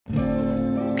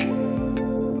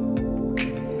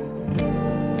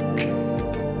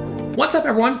What's up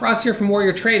everyone, Ross here from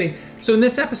Warrior Trading. So in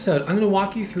this episode, I'm going to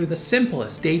walk you through the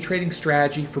simplest day trading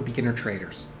strategy for beginner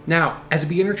traders. Now, as a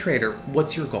beginner trader,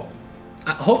 what's your goal?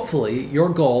 Hopefully, your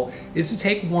goal is to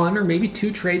take one or maybe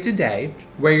two trades a day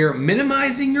where you're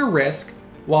minimizing your risk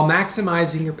while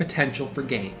maximizing your potential for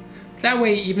gain. That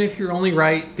way, even if you're only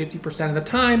right 50% of the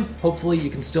time, hopefully you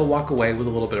can still walk away with a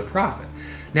little bit of profit.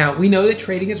 Now, we know that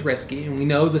trading is risky, and we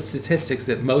know the statistics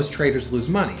that most traders lose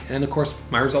money. And of course,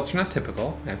 my results are not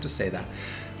typical, I have to say that.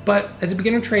 But as a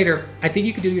beginner trader, I think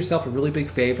you could do yourself a really big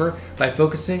favor by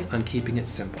focusing on keeping it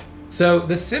simple. So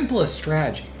the simplest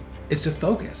strategy is to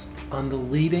focus on the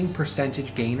leading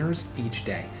percentage gainers each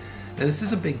day. Now, this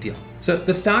is a big deal. So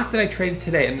the stock that I traded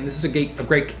today, and this is a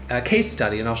great case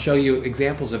study, and I'll show you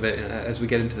examples of it as we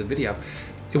get into the video,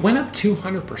 it went up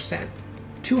 200%.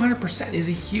 200% is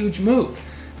a huge move.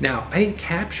 Now, I didn't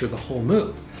capture the whole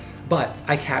move, but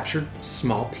I captured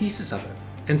small pieces of it.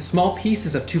 And small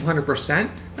pieces of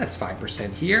 200%, that's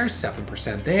 5% here,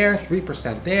 7% there,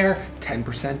 3% there,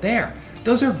 10% there.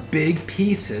 Those are big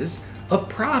pieces of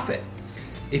profit.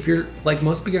 If you're like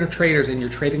most beginner traders and you're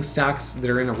trading stocks that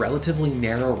are in a relatively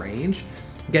narrow range,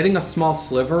 getting a small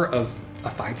sliver of a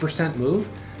 5% move,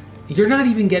 you're not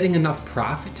even getting enough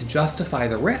profit to justify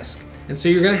the risk. And so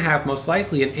you're gonna have most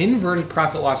likely an inverted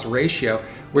profit loss ratio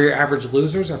where your average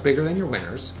losers are bigger than your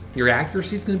winners. Your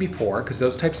accuracy is gonna be poor because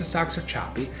those types of stocks are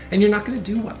choppy, and you're not gonna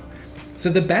do well. So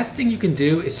the best thing you can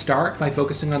do is start by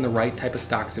focusing on the right type of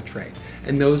stocks to trade.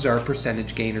 And those are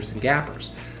percentage gainers and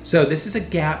gappers. So this is a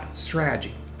gap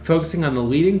strategy, focusing on the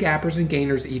leading gappers and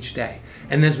gainers each day.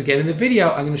 And as we get in the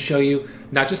video, I'm gonna show you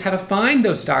not just how to find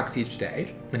those stocks each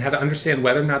day and how to understand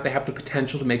whether or not they have the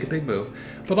potential to make a big move,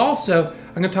 but also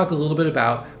I'm gonna talk a little bit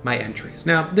about my entries.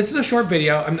 Now, this is a short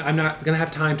video. I'm not gonna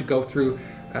have time to go through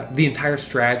the entire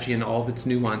strategy and all of its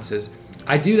nuances.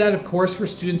 I do that, of course, for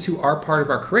students who are part of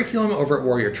our curriculum over at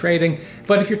Warrior Trading.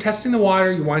 But if you're testing the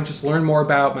water, you want to just learn more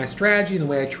about my strategy and the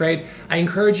way I trade, I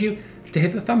encourage you to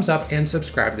hit the thumbs up and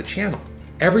subscribe to the channel.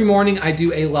 Every morning I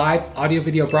do a live audio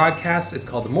video broadcast. It's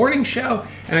called The Morning Show,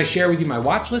 and I share with you my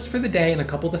watch list for the day and a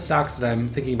couple of the stocks that I'm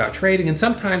thinking about trading, and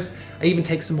sometimes I even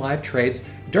take some live trades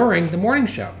during the morning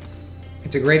show.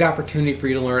 It's a great opportunity for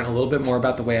you to learn a little bit more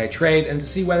about the way I trade and to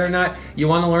see whether or not you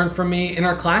want to learn from me in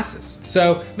our classes.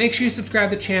 So make sure you subscribe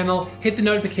to the channel, hit the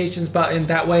notifications button,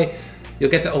 that way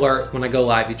you'll get the alert when I go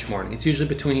live each morning. It's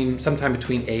usually sometime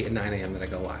between 8 and 9 a.m. that I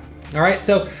go live. All right,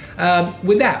 so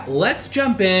with that, let's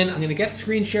jump in. I'm gonna get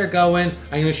screen share going.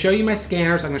 I'm gonna show you my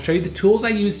scanners. I'm gonna show you the tools I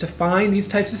use to find these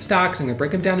types of stocks. I'm gonna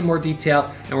break them down in more detail,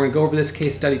 and we're gonna go over this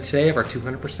case study today of our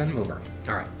 200% mover.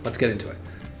 All right, let's get into it.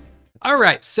 All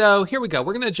right, so here we go.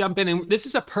 We're gonna jump in, and this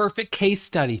is a perfect case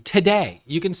study today.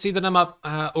 You can see that I'm up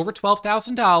over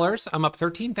 $12,000. I'm up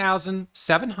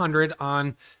 $13,700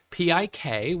 on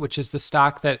PIK, which is the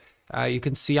stock that you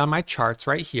can see on my charts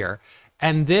right here.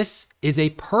 And this is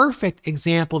a perfect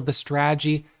example of the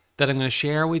strategy that I'm going to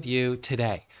share with you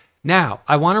today. Now,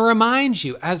 I want to remind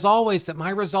you, as always, that my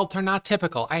results are not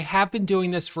typical. I have been doing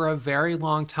this for a very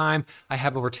long time. I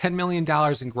have over $10 million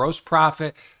in gross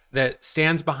profit that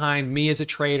stands behind me as a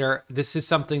trader. This is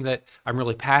something that I'm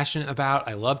really passionate about.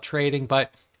 I love trading,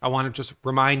 but I want to just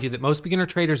remind you that most beginner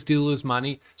traders do lose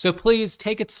money. So please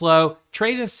take it slow,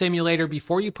 trade in a simulator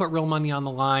before you put real money on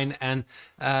the line. And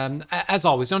as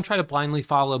always, don't try to blindly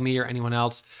follow me or anyone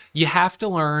else. You have to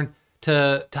learn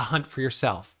to hunt for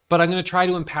yourself. But I'm going to try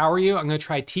to empower you. I'm going to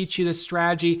try to teach you this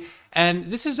strategy.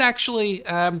 And this is actually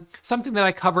something that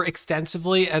I cover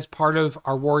extensively as part of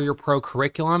our Warrior Pro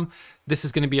curriculum. This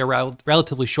is going to be a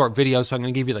relatively short video, so I'm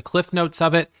going to give you the cliff notes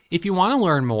of it. If you want to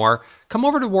learn more, come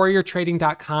over to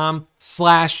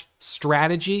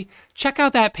warriortrading.com/strategy. Check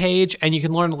out that page, and you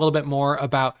can learn a little bit more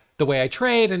about the way I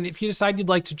trade. And if you decide you'd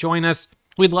like to join us,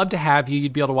 we'd love to have you.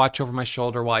 You'd be able to watch over my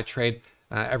shoulder while I trade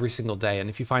every single day. And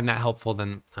if you find that helpful,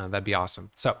 then that'd be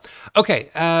awesome. So, okay,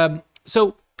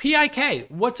 so PIK,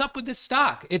 what's up with this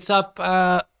stock? It's up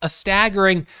a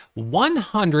staggering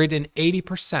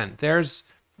 180%. There's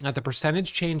the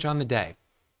percentage change on the day.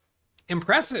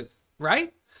 Impressive,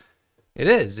 right? It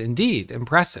is indeed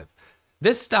impressive.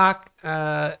 This stock,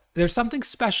 there's something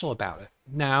special about it.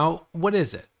 Now, what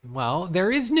is it? Well, there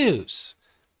is news.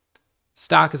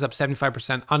 Stock is up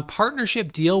 75% on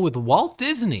partnership deal with Walt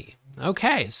Disney.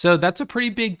 Okay, so that's a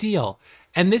pretty big deal.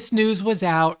 And this news was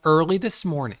out early this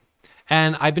morning,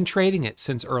 and I've been trading it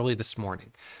since early this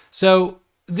morning. So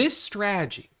this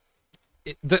strategy,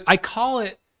 I call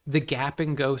it the gap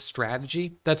and go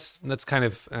strategy. That's kind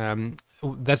of,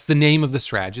 that's the name of the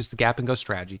strategy, is the gap and go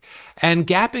strategy. And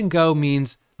gap and go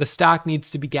means the stock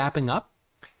needs to be gapping up.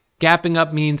 Gapping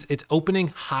up means it's opening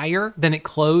higher than it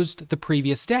closed the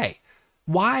previous day.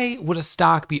 Why would a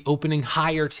stock be opening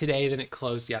higher today than it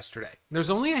closed yesterday? There's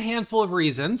only a handful of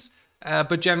reasons,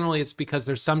 but generally it's because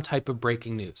there's some type of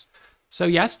breaking news. So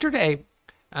yesterday,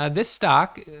 this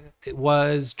stock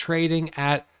was trading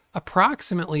at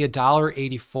approximately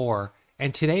 $1.84,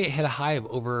 and today it hit a high of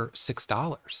over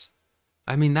 $6.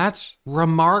 I mean, that's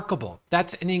remarkable.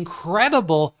 That's an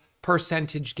incredible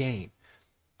percentage gain.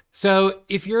 So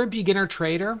if you're a beginner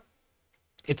trader,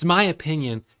 it's my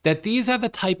opinion that these are the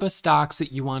type of stocks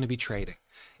that you want to be trading.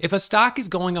 If a stock is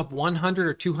going up 100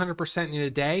 or 200% in a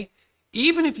day,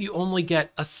 even if you only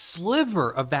get a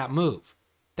sliver of that move,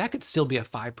 that could still be a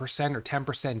 5% or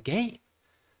 10% gain.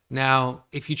 Now,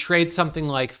 if you trade something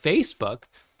like Facebook,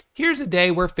 here's a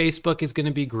day where Facebook is going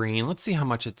to be green. Let's see how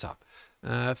much it's up.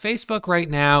 Facebook right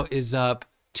now is up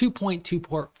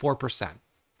 2.24%.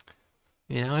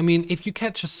 You know, I mean, if you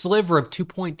catch a sliver of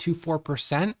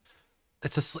 2.24%,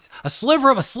 it's a sliver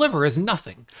of a sliver is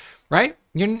nothing, right?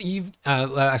 Sorry,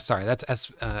 that's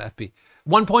FB.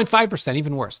 1.5%,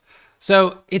 even worse.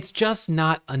 So it's just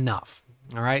not enough,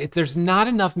 all right? There's not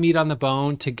enough meat on the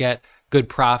bone to get good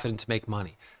profit and to make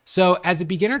money. So as a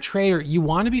beginner trader, you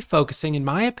want to be focusing, in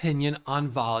my opinion, on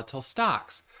volatile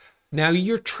stocks. Now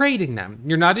you're trading them.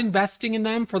 You're not investing in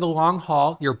them for the long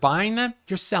haul. You're buying them,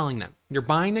 you're selling them. You're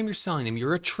buying them, you're selling them.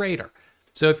 You're a trader.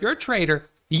 So if you're a trader,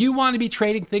 you want to be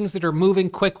trading things that are moving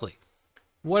quickly.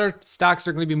 What are stocks that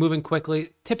are going to be moving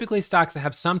quickly? Typically stocks that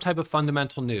have some type of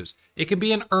fundamental news. It can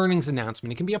be an earnings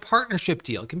announcement. It can be a partnership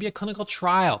deal. It can be a clinical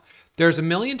trial. There's a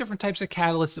million different types of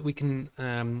catalysts that we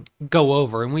can go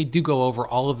over. And we do go over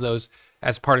all of those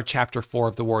as part of Chapter 4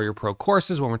 of the Warrior Pro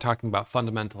courses when we're talking about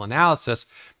fundamental analysis.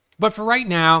 But for right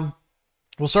now,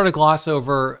 we'll sort of gloss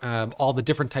over all the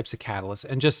different types of catalysts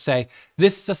and just say,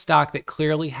 this is a stock that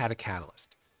clearly had a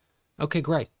catalyst. Okay,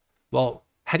 great. Well,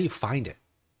 how do you find it?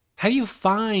 How do you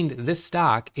find this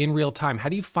stock in real time? How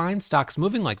do you find stocks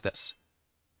moving like this?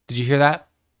 Did you hear that?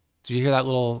 Did you hear that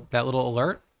little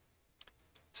alert?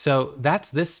 So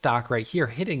that's this stock right here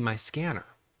hitting my scanner.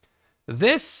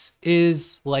 This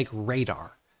is like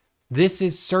radar. This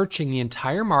is searching the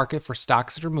entire market for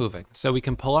stocks that are moving. So we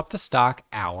can pull up the stock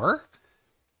hour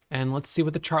and let's see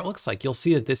what the chart looks like. You'll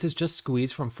see that this is just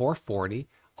squeezed from 440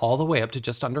 all the way up to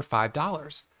just under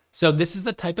 $5. So this is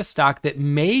the type of stock that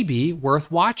may be worth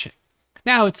watching.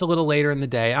 Now it's a little later in the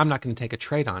day. I'm not going to take a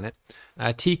trade on it.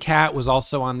 TCAT was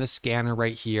also on this scanner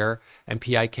right here, and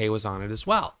PIK was on it as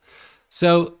well.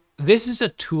 So this is a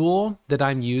tool that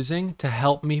I'm using to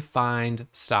help me find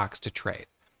stocks to trade.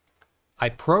 I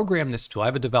programmed this tool. I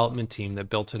have a development team that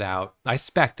built it out. I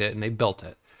spec'd it and they built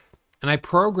it. And I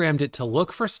programmed it to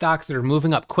look for stocks that are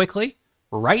moving up quickly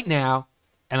right now.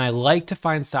 And I like to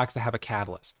find stocks that have a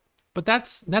catalyst. But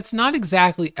that's not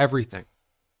exactly everything.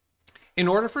 In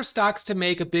order for stocks to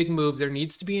make a big move, there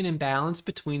needs to be an imbalance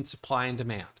between supply and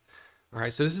demand. All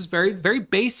right, so this is very, very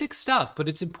basic stuff, but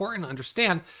it's important to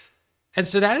understand. And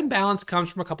so that imbalance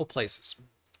comes from a couple places.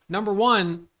 Number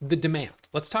one, the demand.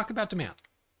 Let's talk about demand.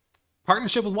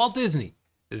 Partnership with Walt Disney,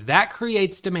 that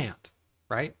creates demand,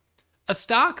 right? A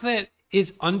stock that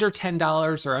is under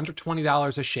 $10 or under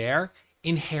 $20 a share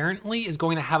inherently is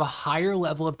going to have a higher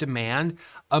level of demand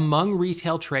among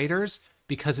retail traders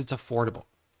because it's affordable.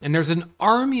 And there's an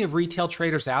army of retail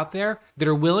traders out there that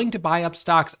are willing to buy up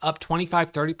stocks up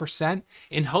 25, 30%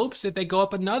 in hopes that they go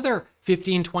up another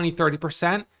 15, 20,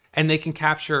 30% and they can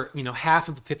capture, half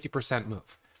of the 50%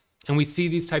 move. And we see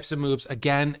these types of moves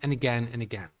again and again and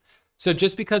again. So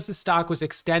just because the stock was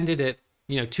extended at,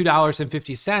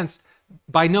 $2.50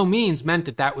 by no means meant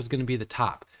that that was going to be the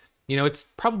top. It's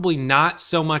probably not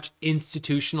so much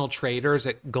institutional traders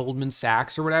at Goldman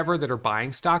Sachs or whatever that are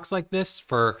buying stocks like this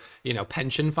for,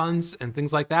 pension funds and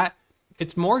things like that.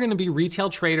 It's more going to be retail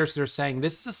traders that are saying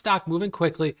this is a stock moving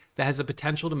quickly that has the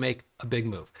potential to make a big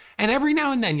move. And every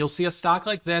now and then you'll see a stock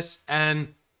like this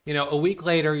and, a week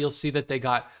later you'll see that they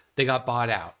got bought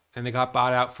out and they got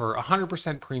bought out for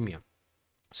 100% premium.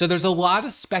 So there's a lot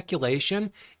of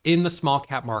speculation in the small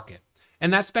cap market,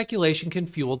 and that speculation can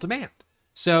fuel demand.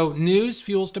 So news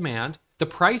fuels demand. The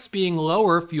price being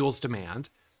lower fuels demand.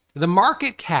 The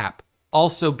market cap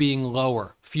also being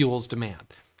lower fuels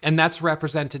demand. And that's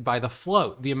represented by the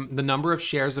float, the number of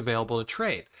shares available to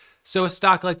trade. So a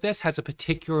stock like this has a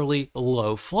particularly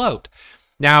low float.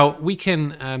 Now we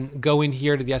can go in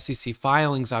here to the SEC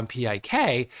filings on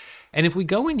PIK. And if we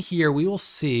go in here, we will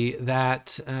see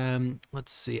that,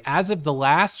 let's see, as of the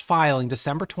last filing,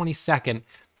 December 22nd,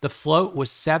 the float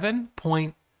was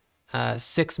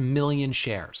 7.6 million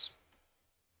shares.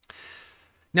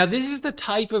 Now, this is the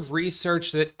type of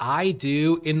research that I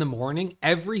do in the morning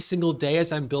every single day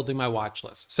as I'm building my watch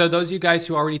list. So those of you guys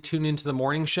who already tune into the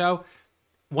morning show,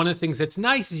 one of the things that's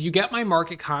nice is you get my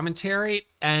market commentary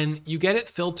and you get it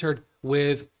filtered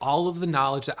with all of the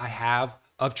knowledge that I have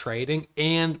of trading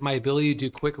and my ability to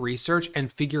do quick research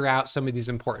and figure out some of these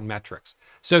important metrics.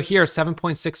 So here,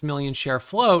 7.6 million share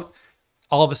float,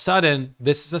 all of a sudden,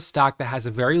 this is a stock that has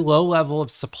a very low level of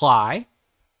supply.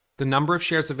 The number of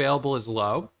shares available is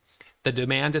low. The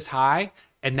demand is high,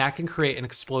 and that can create an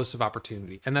explosive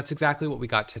opportunity. And that's exactly what we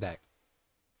got today.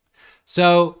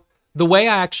 So the way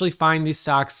I actually find these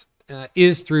stocks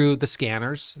is through the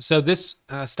scanners. So this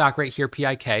stock right here,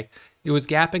 PIK, it was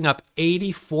gapping up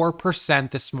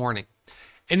 84% this morning.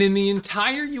 And in the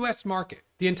entire US market,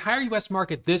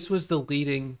 this was the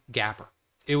leading gapper.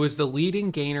 It was the leading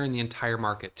gainer in the entire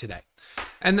market today.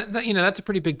 And that's a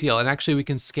pretty big deal. And actually we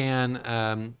can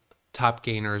scan top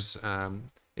gainers.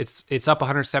 It's up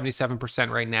 177%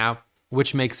 right now,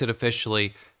 which makes it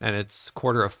officially, and it's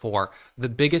 3/4, the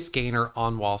biggest gainer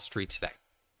on Wall Street today.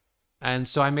 And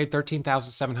so I made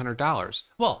 $13,700.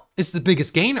 Well, it's the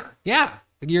biggest gainer. Yeah,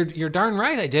 you're darn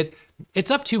right I did.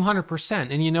 It's up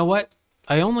 200%. And you know what?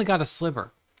 I only got a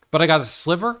sliver, but I got a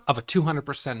sliver of a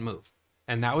 200% move.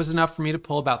 And that was enough for me to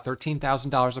pull about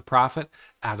 $13,000 of profit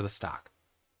out of the stock.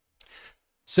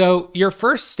 So your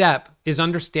first step is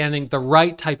understanding the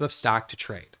right type of stock to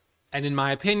trade. And in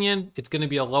my opinion, it's going to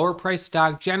be a lower price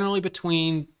stock, generally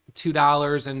between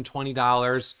 $2 and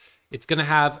 $20. It's going to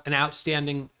have an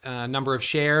outstanding number of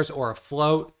shares or a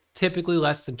float, typically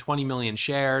less than 20 million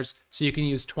shares. So you can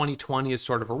use 2020 as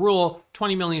sort of a rule,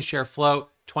 20 million share float,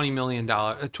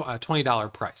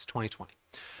 $20 price, 2020.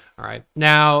 All right.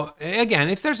 Now, again,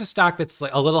 if there's a stock that's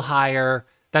like a little higher,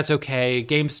 that's okay.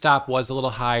 GameStop was a little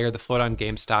higher. The float on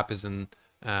GameStop is in,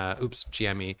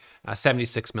 GME,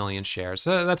 76 million shares.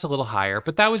 So that's a little higher,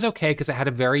 but that was okay because it had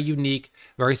a very unique,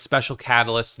 very special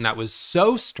catalyst, and that was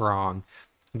so strong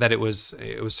that it was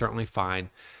certainly fine.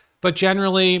 But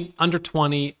generally under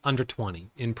 20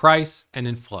 in price and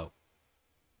in float.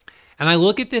 And I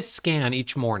look at this scan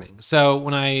each morning. So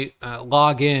when I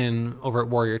log in over at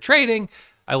Warrior Trading,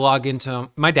 I log into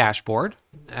my dashboard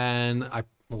and I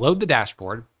load the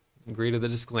dashboard, agree to the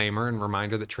disclaimer and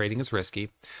reminder that trading is risky.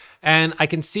 And I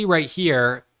can see right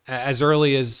here as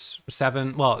early as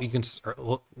 7, well, you can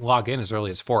log in as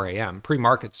early as 4 a.m.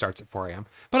 Pre-market starts at 4 a.m.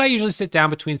 But I usually sit down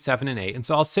between 7 and 8. And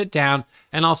so I'll sit down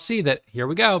and I'll see that, here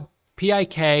we go,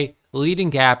 PIK, leading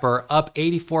gapper, up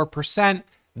 84%.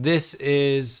 This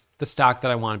is the stock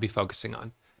that I want to be focusing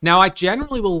on. Now, I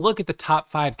generally will look at the top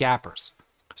 5 gappers.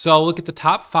 So I'll look at the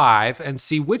top 5 and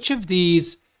see which of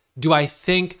these do I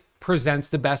think presents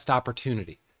the best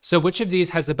opportunity. So which of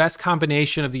these has the best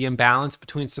combination of the imbalance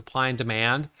between supply and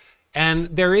demand? And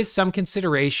there is some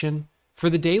consideration for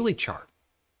the daily chart.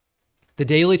 The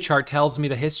daily chart tells me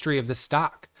the history of the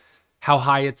stock, how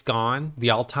high it's gone, the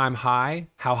all-time high,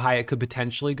 how high it could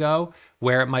potentially go,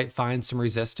 where it might find some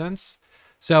resistance.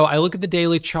 So I look at the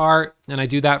daily chart and I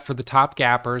do that for the top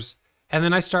gappers. And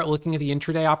then I start looking at the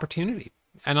intraday opportunity.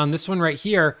 And on this one right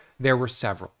here, there were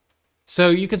several. So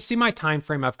you can see my time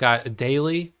frame. I've got a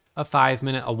daily, a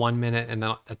 5-minute, a 1-minute, and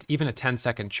then even a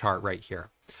 10-second chart right here.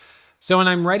 So when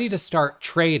I'm ready to start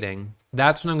trading,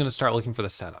 that's when I'm going to start looking for the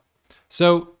setup.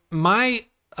 So my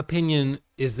opinion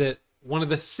is that one of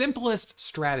the simplest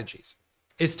strategies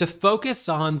is to focus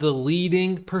on the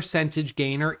leading percentage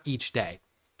gainer each day,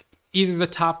 either the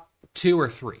top 2 or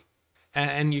 3.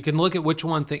 And you can look at which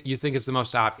one you think is the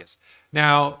most obvious.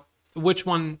 Now, which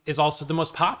one is also the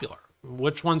most popular?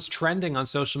 Which one's trending on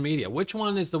social media? Which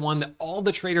one is the one that all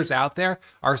the traders out there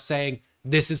are saying,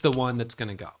 this is the one that's going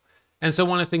to go? And so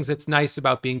one of the things that's nice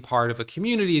about being part of a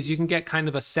community is you can get kind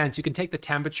of a sense, you can take the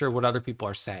temperature of what other people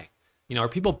are saying. You know, are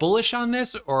people bullish on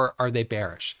this or are they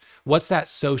bearish? What's that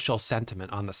social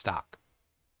sentiment on the stock?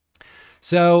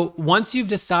 So once you've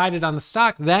decided on the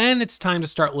stock, then it's time to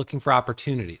start looking for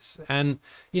opportunities. And,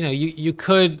 you know, you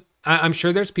could, I'm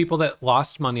sure there's people that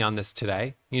lost money on this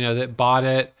today, you know, that bought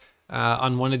it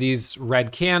on one of these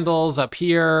red candles up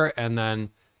here and then,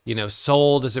 you know,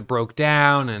 sold as it broke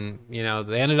down and, you know,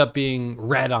 they ended up being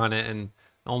red on it and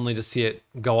only to see it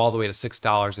go all the way to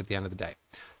 $6 at the end of the day.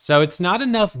 So it's not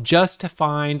enough just to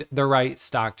find the right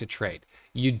stock to trade.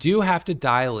 You do have to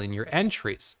dial in your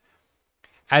entries.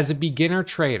 As a beginner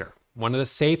trader, one of the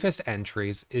safest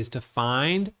entries is to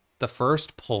find the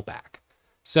first pullback.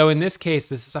 So in this case,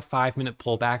 this is a 5-minute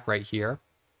pullback right here.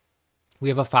 We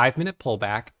have a 5-minute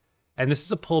pullback, and this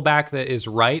is a pullback that is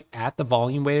right at the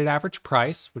volume weighted average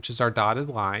price, which is our dotted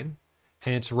line,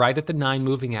 and it's right at the 9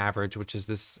 moving average, which is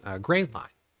this gray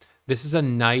line. This is a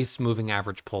nice moving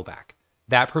average pullback.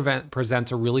 That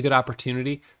presents a really good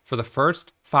opportunity for the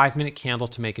first 5-minute candle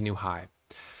to make a new high.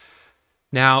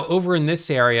 Now, over in this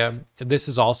area, this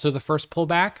is also the first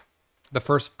pullback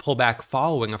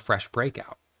following a fresh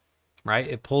breakout, right?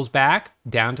 It pulls back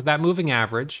down to that moving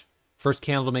average. First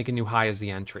candle to make a new high is the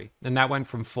entry. And that went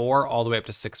from $4 all the way up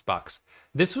to $6.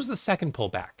 This was the second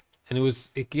pullback. And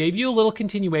it gave you a little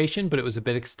continuation, but it was a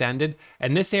bit extended.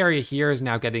 And this area here is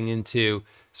now getting into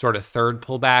sort of third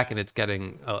pullback, and it's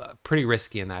getting pretty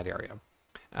risky in that area.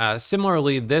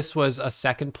 Similarly, this was a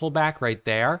second pullback right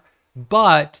there,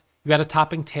 but you had a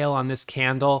topping tail on this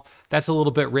candle. That's a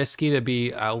little bit risky to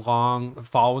be long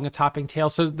following a topping tail.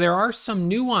 So there are some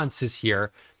nuances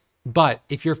here, but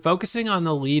if you're focusing on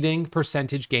the leading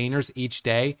percentage gainers each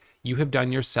day, you have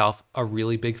done yourself a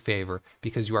really big favor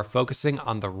because you are focusing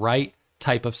on the right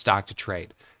type of stock to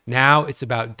trade. Now it's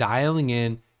about dialing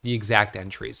in the exact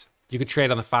entries. You could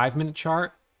trade on the 5-minute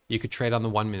chart. You could trade on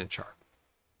the 1-minute chart.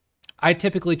 I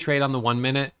typically trade on the 1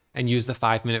 minute and use the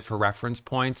 5-minute for reference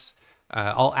points.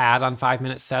 I'll add on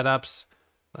 5-minute setups.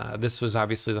 This was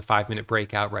obviously the 5-minute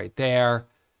breakout right there.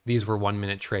 These were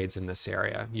 1-minute trades in this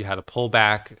area. You had a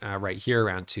pullback right here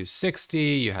around 260.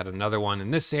 You had another one in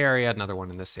this area, another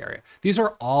one in this area. These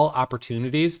are all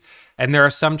opportunities. And there are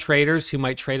some traders who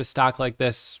might trade a stock like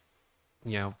this,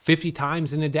 50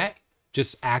 times in a day,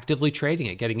 just actively trading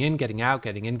it, getting in, getting out,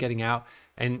 getting in, getting out.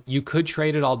 And you could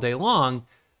trade it all day long.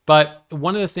 But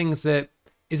one of the things that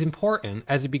is important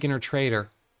as a beginner trader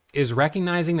is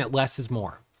recognizing that less is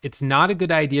more. It's not a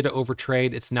good idea to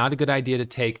overtrade. It's not a good idea to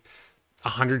take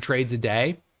 100 trades a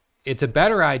day. It's a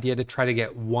better idea to try to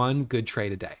get one good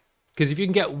trade a day. Because if you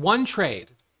can get one trade,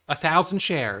 1,000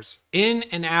 shares, in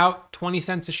and out, 20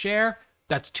 cents a share,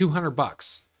 that's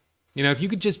 $200. If you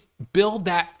could just build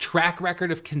that track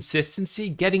record of consistency,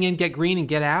 getting in, get green, and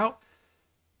get out,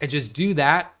 and just do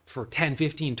that for 10,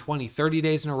 15, 20, 30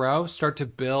 days in a row, start to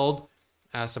build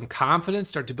some confidence,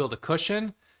 start to build a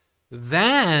cushion,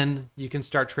 then you can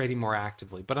start trading more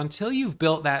actively. But until you've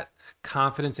built that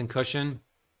confidence and cushion,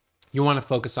 you want to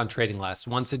focus on trading less,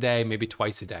 once a day, maybe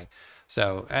twice a day.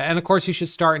 So, and of course you should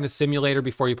start in a simulator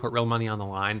before you put real money on the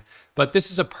line. But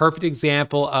this is a perfect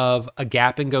example of a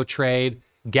gap and go trade,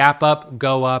 gap up,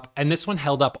 go up. And this one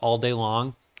held up all day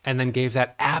long and then gave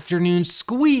that afternoon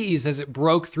squeeze as it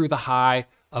broke through the high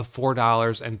of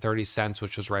 $4.30,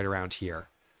 which was right around here.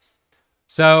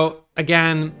 So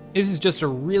again, this is just a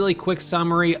really quick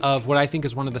summary of what I think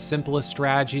is one of the simplest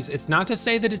strategies. It's not to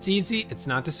say that it's easy. It's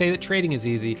not to say that trading is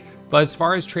easy. But as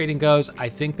far as trading goes, I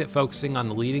think that focusing on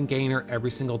the leading gainer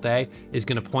every single day is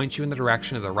going to point you in the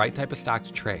direction of the right type of stock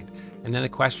to trade. And then the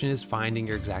question is finding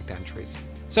your exact entries.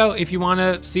 So if you want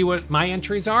to see what my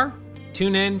entries are,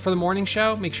 tune in for the morning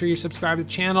show. Make sure you're subscribed to the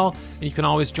channel. And you can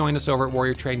always join us over at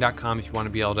warriortrading.com if you want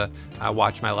to be able to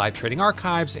watch my live trading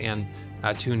archives and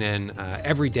tune in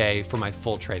every day for my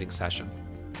full trading session.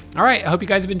 All right, I hope you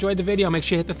guys have enjoyed the video. Make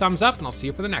sure you hit the thumbs up and I'll see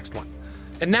you for the next one.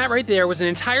 And that right there was an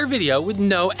entire video with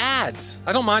no ads.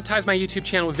 I don't monetize my YouTube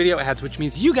channel with video ads, which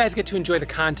means you guys get to enjoy the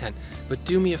content. But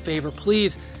do me a favor,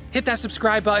 please hit that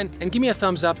subscribe button and give me a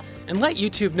thumbs up and let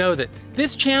YouTube know that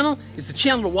this channel is the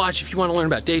channel to watch if you want to learn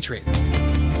about day trading.